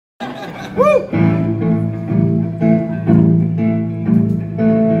Well,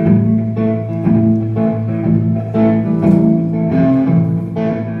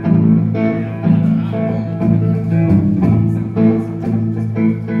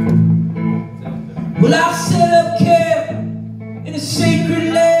 I've set up camp in a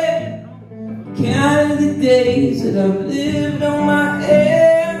sacred land, counted the days that I've lived on my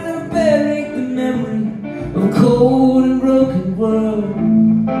hands and buried the memory of a cold and broken world.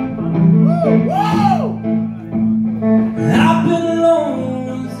 I've been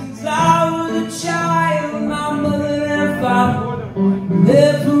alone since I was a child. My mother and father were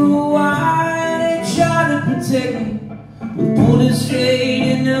there for a while. They tried to protect me with bullets straight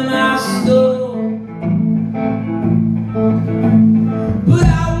into my skull. But I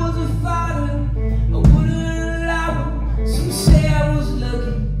was a fighter, I wouldn't allow it. Some say I was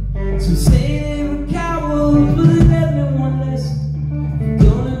lucky, some say they were cowards. But they left me one lesson: you're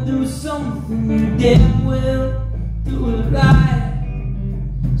gonna do something, you damn well do it right.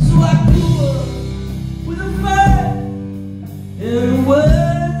 So I grew up with a fire and the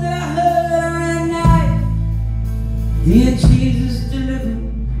words that I heard at night: dear Jesus, deliver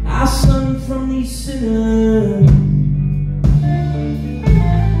our son from these sinners.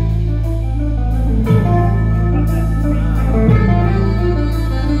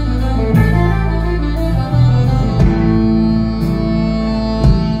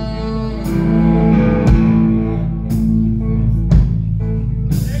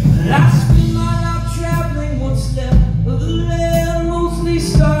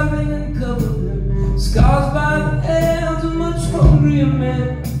 Scars by the hands of much hungrier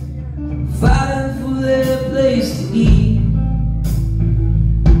men, fighting for their place to eat.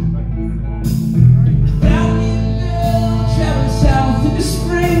 Found me a girl traveling south in the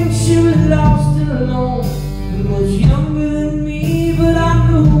spring. She was lost and alone, much younger than me, but I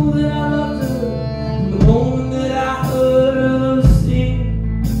knew that I loved her the moment that I heard her sing.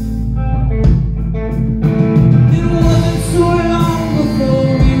 It wasn't so long before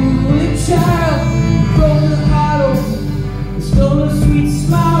we were a child. Stole a sweet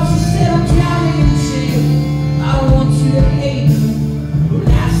smile, she said, I'm drowning in shame. I want you to hate me. The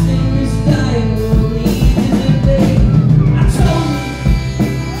last thing this dying girl needs is a baby. I told her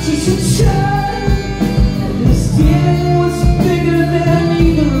she should try, and this sin was bigger than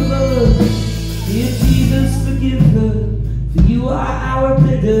either of us. Dear Jesus, forgive her, for you are our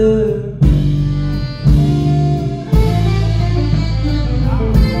bidder.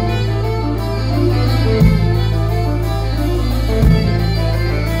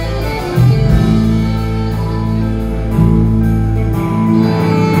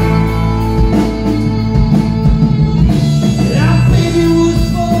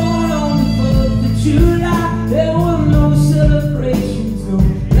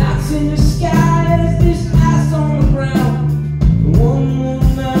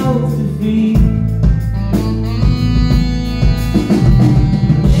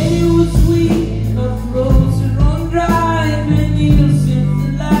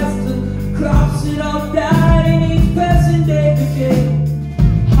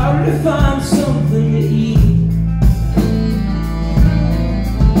 Find something to eat.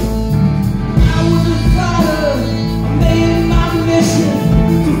 I was a fighter, I made it my mission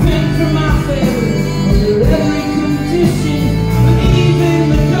to fend for my faith.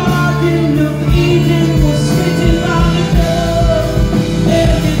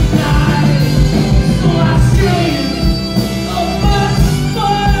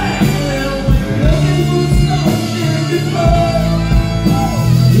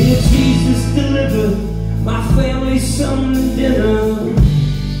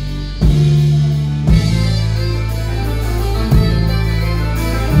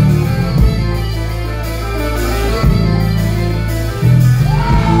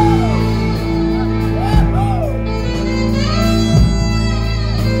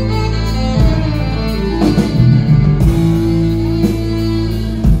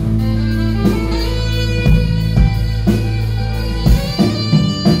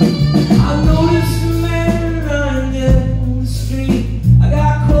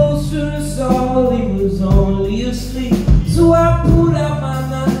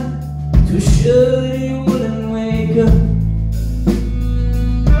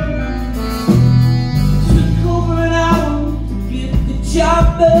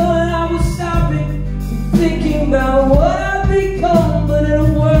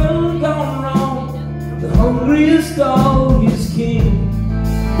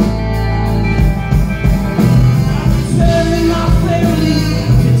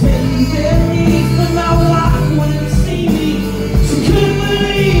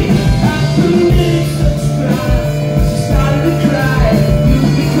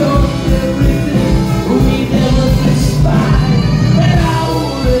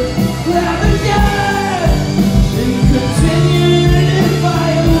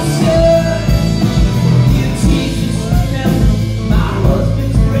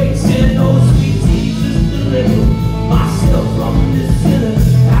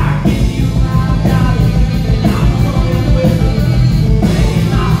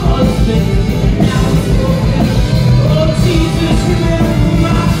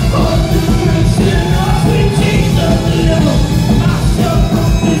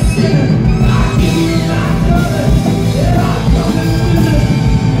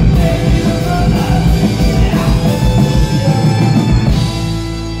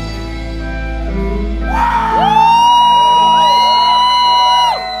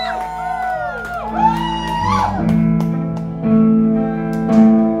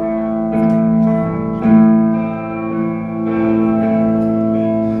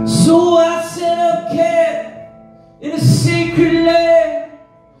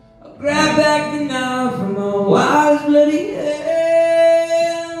 back the knife from my wife's bloody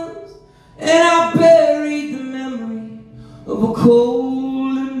hands, and I buried the memory of a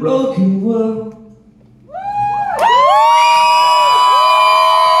cold and broken world.